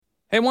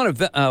Hey, I want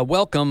to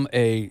welcome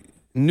a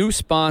new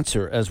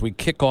sponsor as we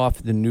kick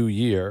off the new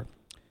year,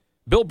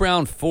 Bill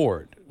Brown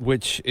Ford,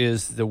 which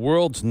is the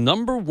world's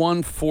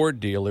 #1 Ford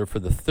dealer for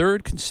the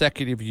third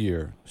consecutive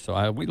year.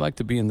 So we like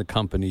to be in the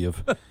company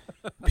of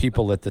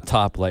people at the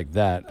top like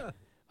that.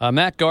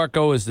 Matt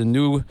Garchow is the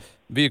new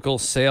vehicle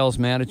sales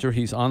manager.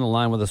 He's on the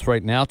line with us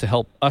right now to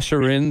help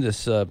usher in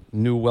this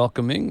new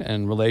welcoming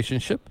and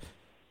relationship.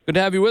 Good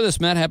to have you with us,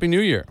 Matt. Happy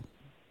New Year.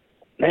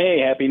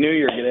 Hey, Happy New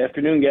Year. Good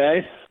afternoon,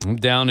 guys. I'm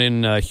down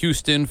in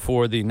Houston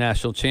for the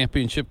national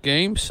championship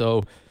game,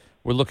 so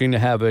we're looking to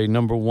have a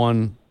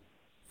 #1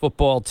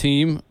 football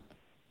team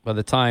by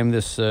the time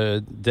this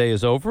day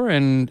is over,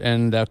 and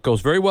that goes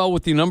very well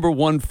with the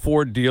 #1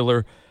 Ford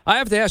dealer. I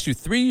have to ask you,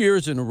 3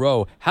 years in a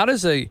row, how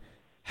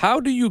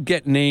do you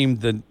get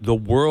named the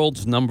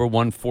world's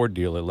 #1 Ford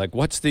dealer? Like,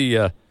 what's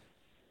the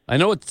I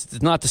know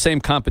it's not the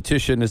same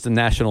competition as the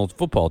National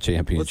Football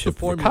Championship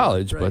for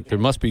college, but there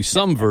must be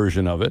some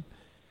version of it.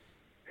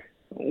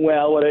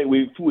 Well,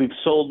 we've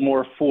sold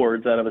more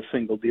Fords out of a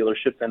single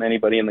dealership than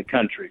anybody in the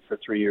country for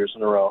 3 years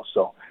in a row.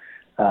 So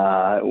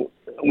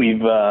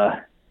we've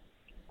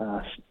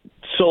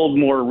sold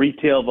more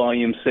retail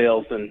volume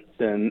sales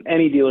than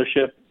any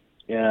dealership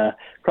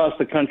across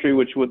the country,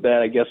 which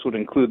I guess would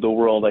include the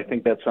world. I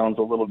think that sounds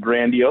a little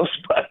grandiose,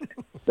 but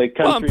the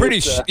country.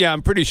 Well,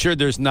 I'm pretty sure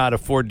there's not a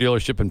Ford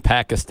dealership in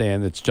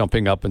Pakistan that's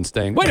jumping up and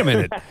saying, "Wait a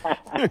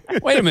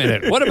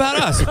minute, what about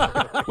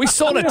us? We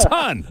sold a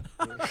ton."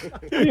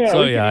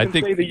 I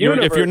think if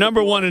you're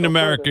 #1 in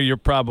America, you're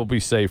probably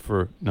safe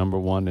for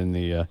 #1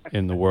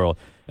 in the world,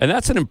 and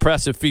that's an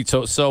impressive feat.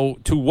 So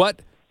to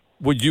what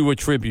would you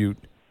attribute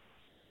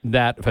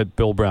that at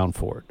Bill Brown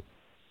Ford?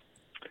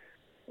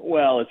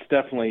 Well, it's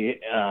definitely,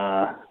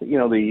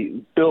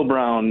 the Bill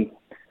Brown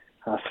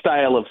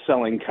style of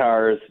selling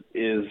cars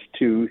is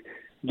to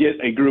get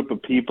a group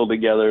of people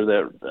together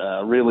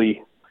that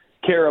really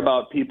care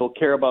about people,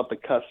 care about the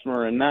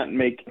customer, and not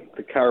make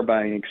the car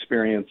buying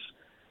experience,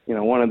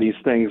 one of these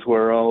things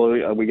where,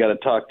 we got to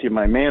talk to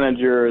my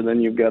manager,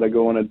 then you've got to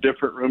go in a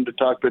different room to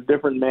talk to a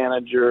different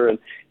manager. And,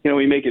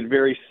 we make it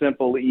very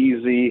simple,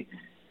 easy.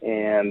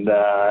 And,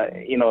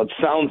 it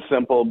sounds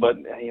simple, but,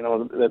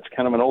 that's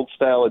kind of an old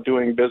style of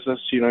doing business.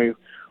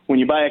 When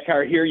you buy a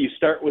car here, you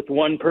start with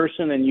one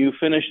person and you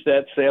finish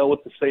that sale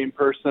with the same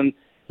person,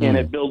 and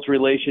it builds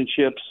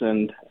relationships.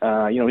 And,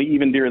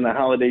 even during the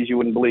holidays, you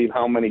wouldn't believe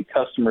how many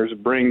customers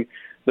bring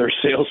their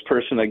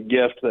salesperson a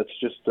gift. That's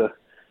just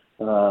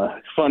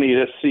funny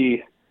to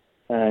see,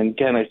 and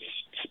kind of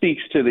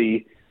speaks to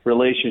the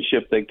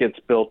relationship that gets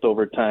built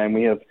over time.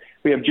 We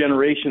have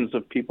generations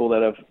of people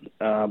that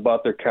have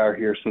bought their car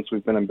here since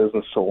we've been in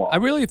business so long. I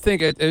really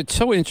think it's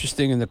so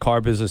interesting in the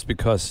car business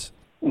because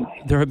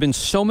there have been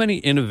so many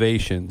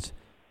innovations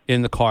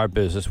in the car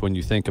business when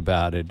you think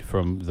about it,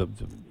 from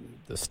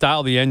the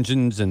style of the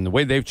engines and the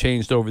way they've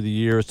changed over the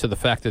years to the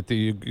fact that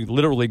you're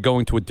literally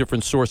going to a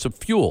different source of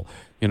fuel,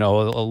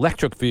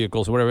 electric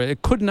vehicles or whatever.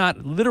 It could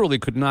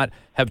not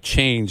have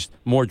changed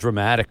more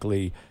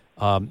dramatically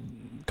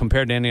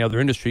compared to any other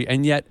industry.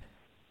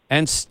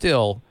 And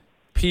still,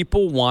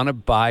 people want to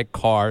buy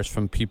cars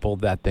from people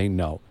that they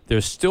know.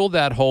 There's still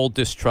that whole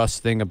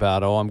distrust thing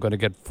about, I'm going to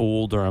get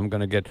fooled or I'm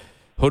going to get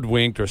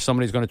hoodwinked or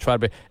somebody's going to try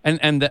to –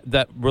 and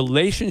that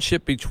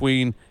relationship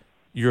between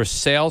your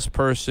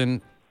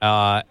salesperson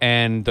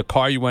and the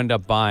car you end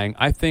up buying,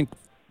 I think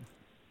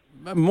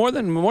more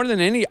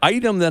than any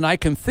item that I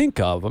can think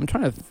of. I'm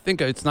trying to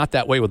think. It's not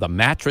that way with a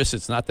mattress.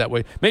 It's not that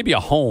way. Maybe a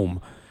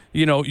home.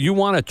 You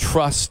want to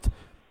trust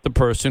the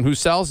person who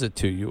sells it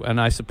to you, and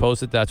I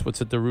suppose that's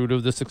what's at the root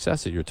of the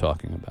success that you're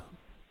talking about.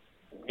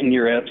 And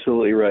you're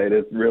absolutely right.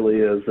 It really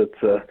is.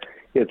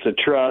 It's a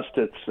trust.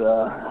 It's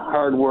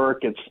hard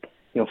work. It's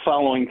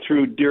following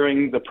through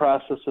during the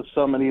process of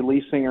somebody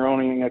leasing or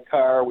owning a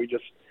car. We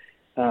just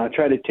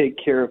try to take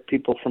care of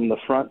people from the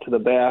front to the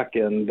back,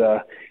 and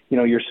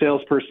your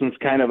salesperson's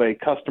kind of a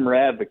customer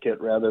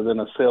advocate rather than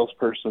a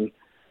salesperson,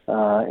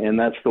 and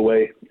that's the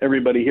way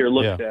everybody here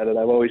looks at it.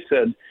 I've always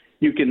said,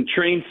 you can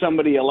train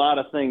somebody a lot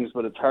of things,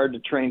 but it's hard to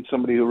train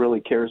somebody who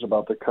really cares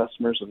about their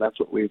customers, and that's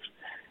what we've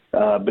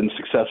been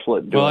successful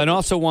at doing. Well, I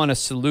also want to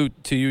salute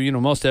to you.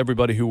 Most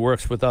everybody who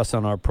works with us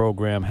on our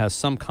program has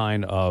some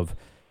kind of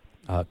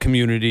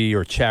community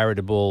or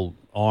charitable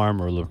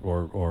arm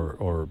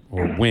or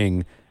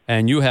wing,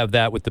 and you have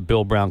that with the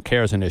Bill Brown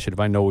Cares Initiative.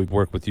 I know we've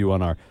worked with you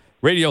on our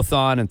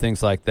Radiothon and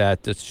things like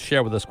that. Just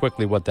share with us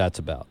quickly what that's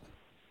about.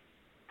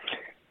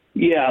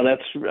 Yeah,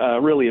 that's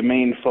really a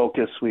main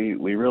focus. We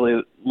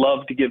really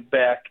love to give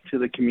back to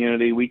the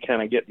community. We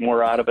kind of get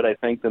more out of it, I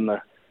think, than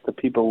the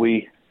people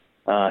we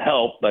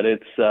help. But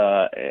it's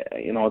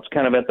it's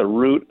kind of at the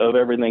root of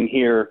everything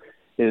here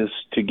is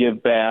to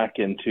give back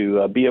and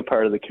to be a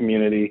part of the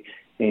community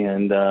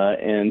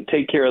and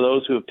take care of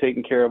those who have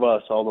taken care of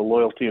us. All the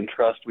loyalty and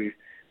trust we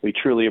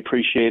truly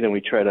appreciate, and we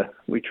try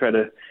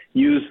to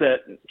use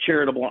that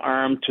charitable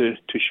arm to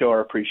show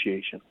our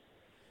appreciation.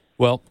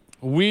 Well,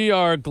 we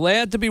are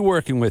glad to be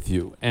working with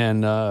you,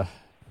 and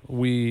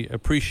we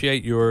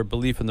appreciate your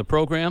belief in the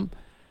program.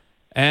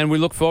 And we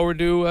look forward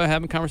to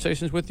having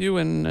conversations with you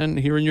and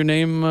hearing your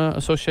name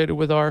associated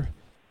with our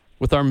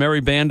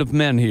merry band of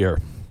men here.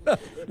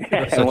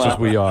 Such as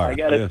we are. I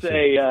got to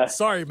say,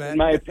 sorry, man. In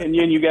my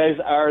opinion, you guys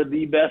are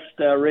the best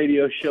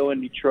radio show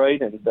in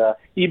Detroit, and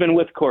even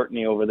with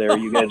Courtney over there,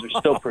 you guys are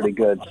still pretty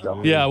good.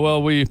 So. Yeah,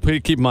 well, we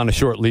keep him on a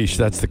short leash.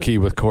 That's the key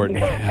with Courtney.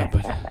 Yeah,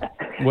 but,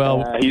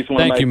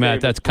 thank you, Matt.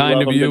 That's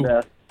kind of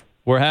you.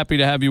 We're happy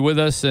to have you with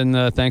us,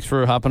 and thanks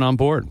for hopping on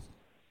board.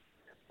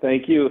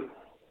 Thank you.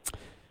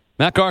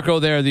 Matt Garchow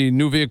there, the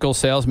new vehicle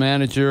sales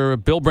manager.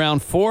 Bill Brown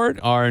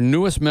Ford, our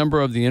newest member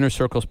of the Inner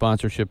Circle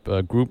sponsorship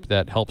group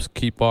that helps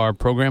keep our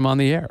program on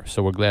the air.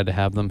 So we're glad to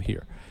have them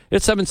here.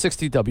 It's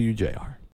 760 WJR.